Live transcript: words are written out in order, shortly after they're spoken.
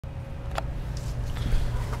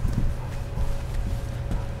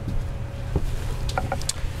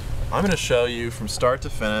I'm going to show you from start to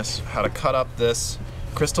finish how to cut up this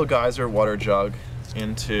Crystal Geyser water jug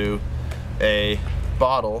into a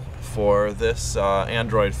bottle for this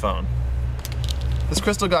Android phone. This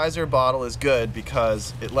Crystal Geyser bottle is good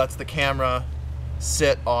because it lets the camera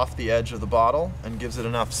sit off the edge of the bottle and gives it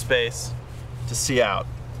enough space to see out.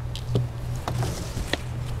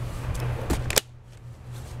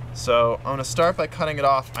 So I'm going to start by cutting it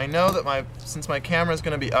off. I know that since my camera is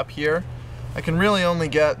going to be up here, I can really only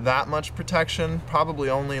get that much protection, probably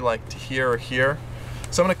only like to here or here.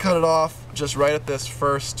 So I'm going to cut it off just right at this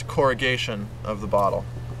first corrugation of the bottle.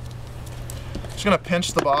 Just going to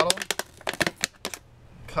pinch the bottle,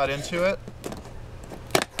 cut into it,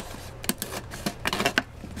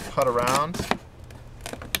 cut around.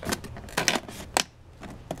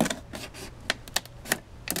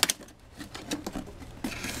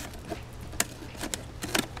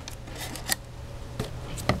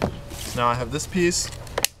 Now I have this piece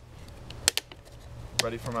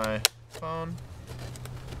ready for my phone.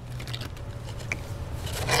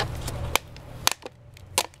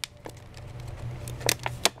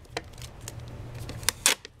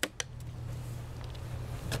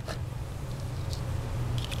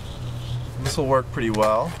 This will work pretty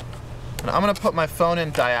well. And I'm going to put my phone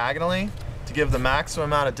in diagonally to give the maximum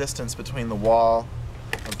amount of distance between the wall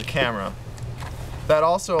of the camera. That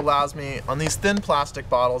also allows me, on these thin plastic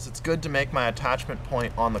bottles, it's good to make my attachment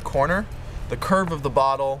point on the corner. The curve of the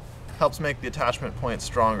bottle helps make the attachment point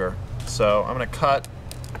stronger. So I'm going to cut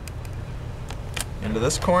into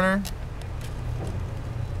this corner,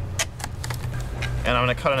 and I'm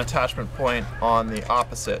going to cut an attachment point on the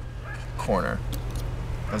opposite corner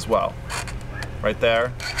as well. Right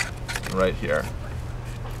there, and right here.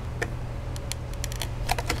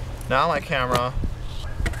 Now my camera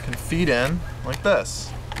can feed in like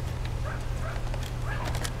this.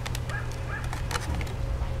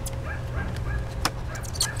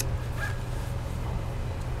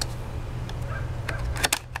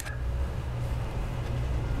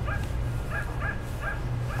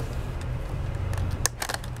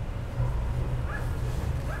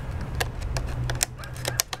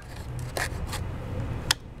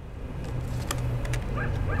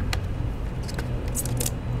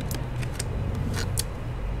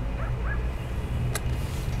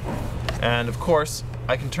 And of course,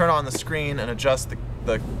 I can turn on the screen and adjust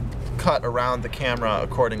the cut around the camera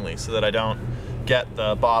accordingly so that I don't get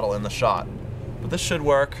the bottle in the shot. But this should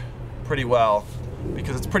work pretty well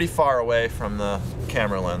because it's pretty far away from the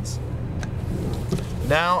camera lens.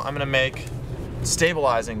 Now I'm going to make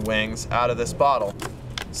stabilizing wings out of this bottle.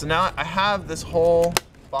 So now I have this whole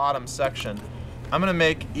bottom section. I'm going to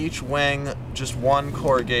make each wing just one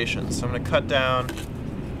corrugation. So I'm going to cut down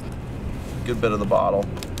a good bit of the bottle.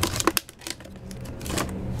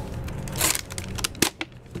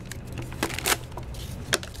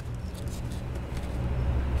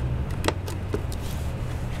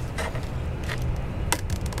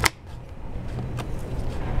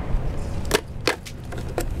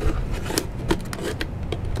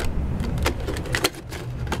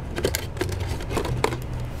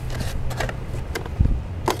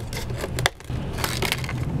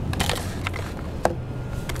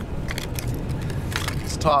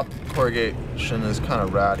 Top corrugation is kind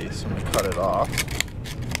of ratty, so I'm going to cut it off.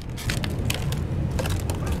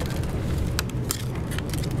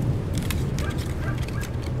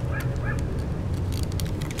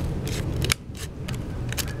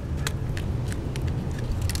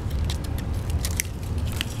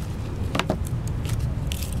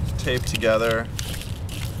 Tape together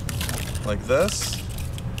like this,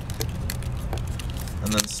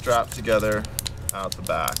 and then strap together out the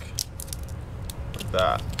back.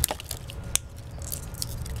 That.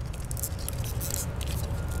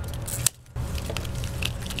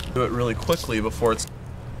 Do it really quickly before it's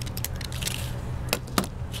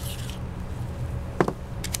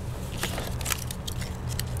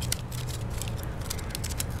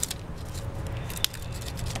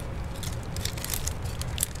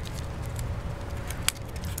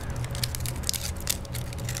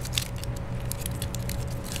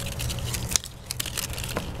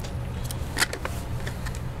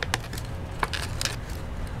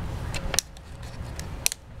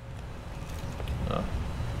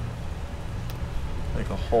make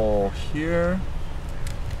a hole here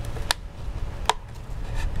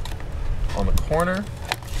on the corner.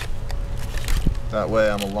 That way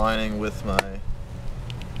I'm aligning with my...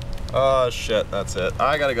 Oh shit, that's it.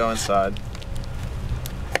 I gotta go inside.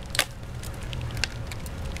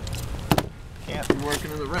 Can't be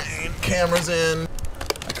working in the rain. Camera's in.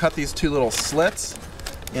 I cut these two little slits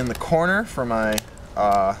in the corner for my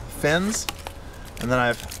fins, and then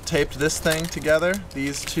I've taped this thing together,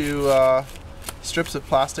 these two strips of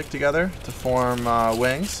plastic together to form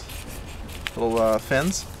wings, little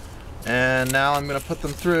fins. And now I'm going to put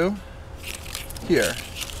them through here,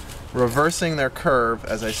 reversing their curve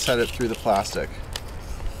as I set it through the plastic.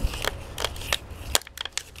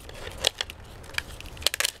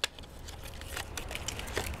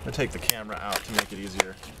 I'm going to take the camera out to make it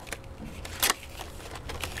easier.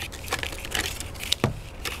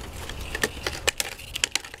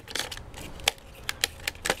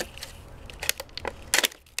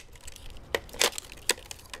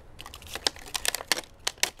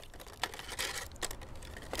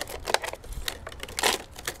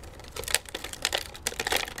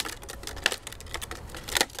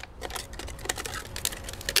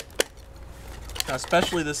 Now,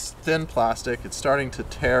 especially this thin plastic, it's starting to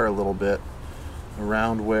tear a little bit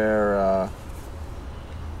around where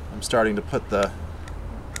I'm starting to put the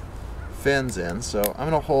fins in. So I'm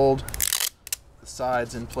going to hold the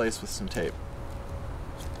sides in place with some tape.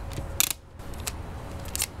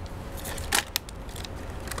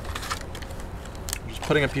 I'm just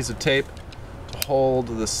putting a piece of tape to hold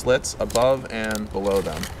the slits above and below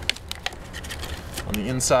them, on the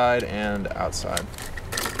inside and outside.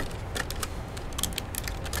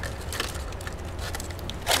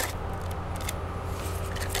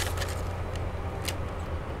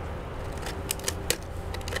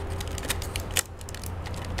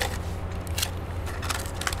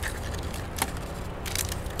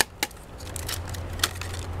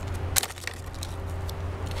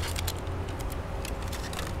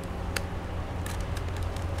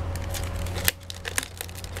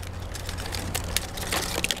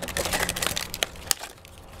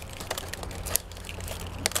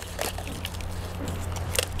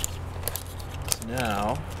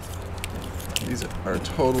 Now, these are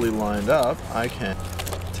totally lined up. I can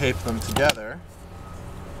tape them together.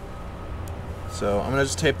 So I'm going to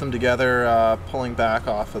just tape them together, pulling back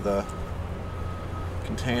off of the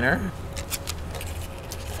container.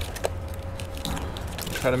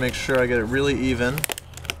 Try to make sure I get it really even.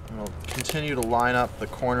 And I'll continue to line up the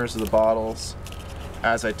corners of the bottles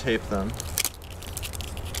as I tape them.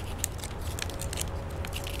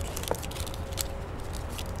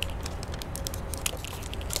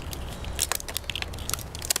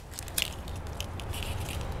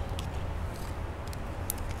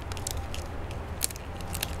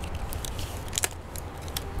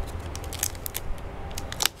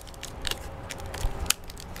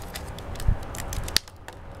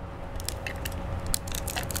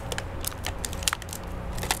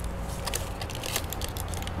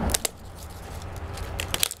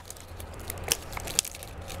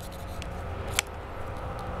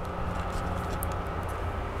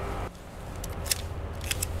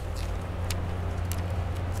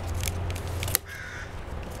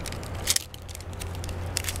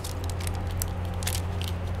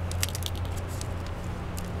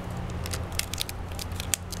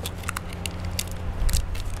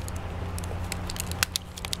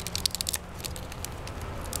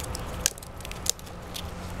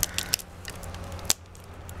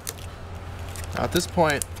 Now at this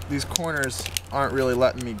point, these corners aren't really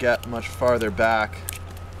letting me get much farther back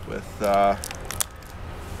with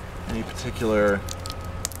any particular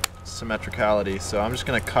symmetricality, so I'm just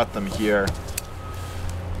going to cut them here.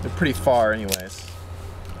 They're pretty far anyways.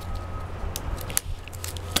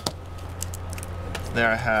 There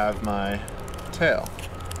I have my tail.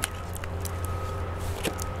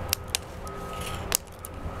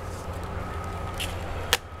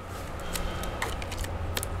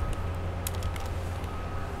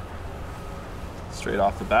 Straight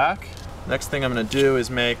off the back. Next thing I'm going to do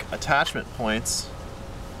is make attachment points,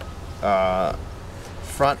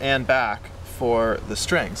 front and back, for the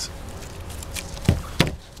strings.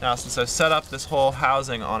 Now, since I've set up this whole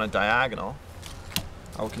housing on a diagonal,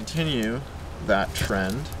 I'll continue that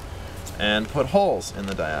trend and put holes in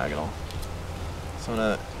the diagonal. So I'm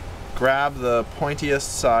going to grab the pointiest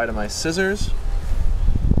side of my scissors,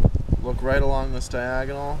 look right along this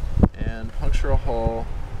diagonal, and puncture a hole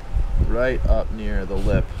right up near the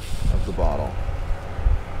lip of the bottle.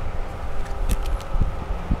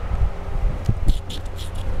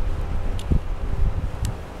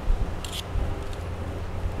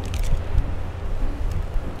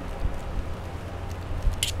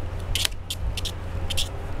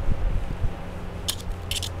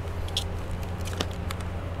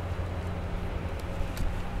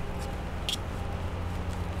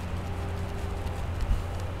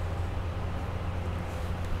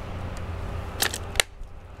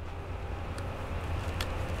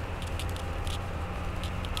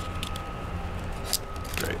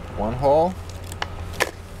 Great. One hole.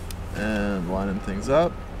 And lining things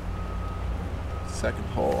up. Second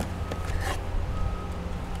hole.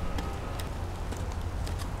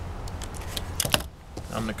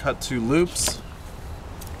 I'm going to cut 2 loops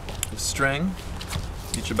of string,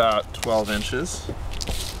 each about 12 inches.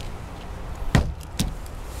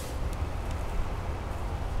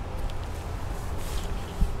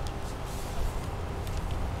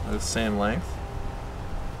 The same length.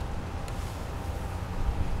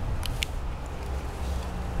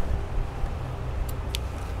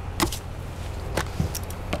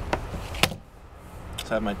 So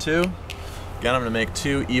I have my 2. Again, I'm going to make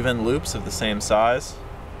 2 even loops of the same size.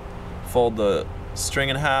 Fold the string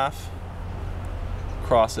in half,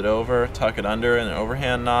 cross it over, tuck it under in an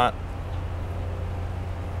overhand knot,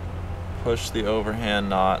 push the overhand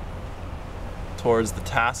knot towards the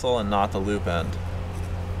tassel and not the loop end.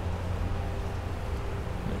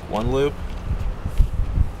 Make 1 loop,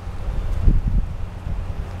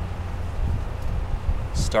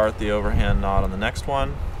 start the overhand knot on the next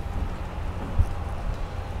one,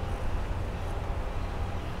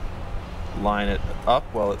 line it up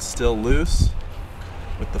while it's still loose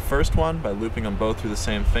with the first one by looping them both through the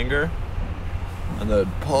same finger, and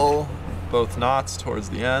then pull both knots towards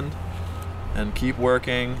the end and keep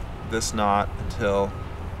working this knot until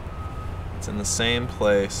it's in the same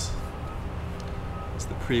place as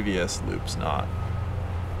the previous loop's knot.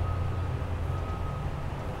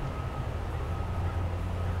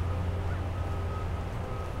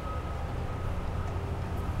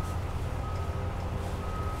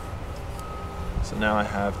 So now I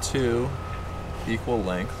have 2 equal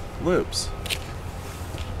length loops.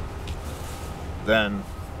 Then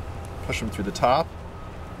push them through the top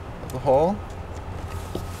of the hole,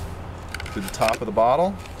 through the top of the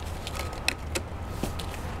bottle,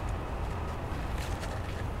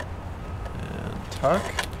 and tuck,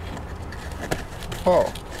 pull.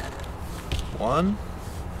 1,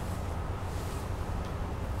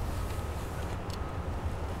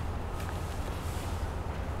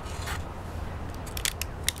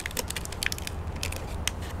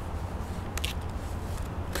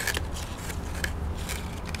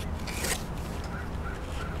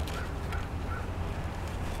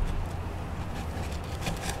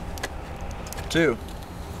 2.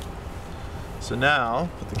 So now,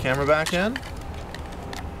 put the camera back in.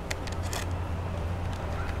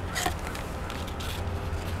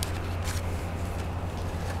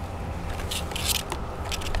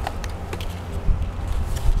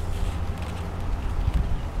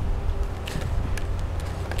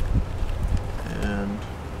 And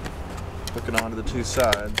hook it onto the 2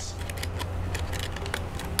 sides.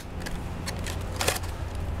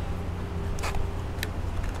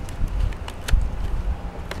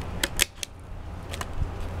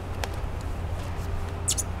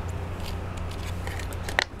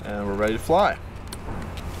 And we're ready to fly.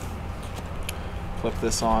 Flip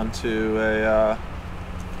this onto a,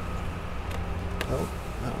 oh,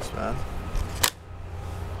 that was bad.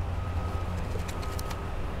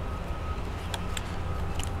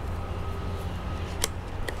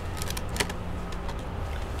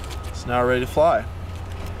 So now we're ready to fly.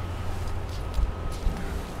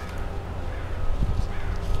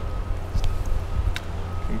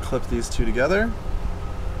 You can clip these 2 together.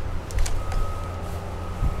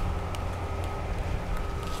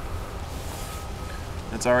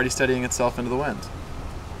 It's already steadying itself into the wind.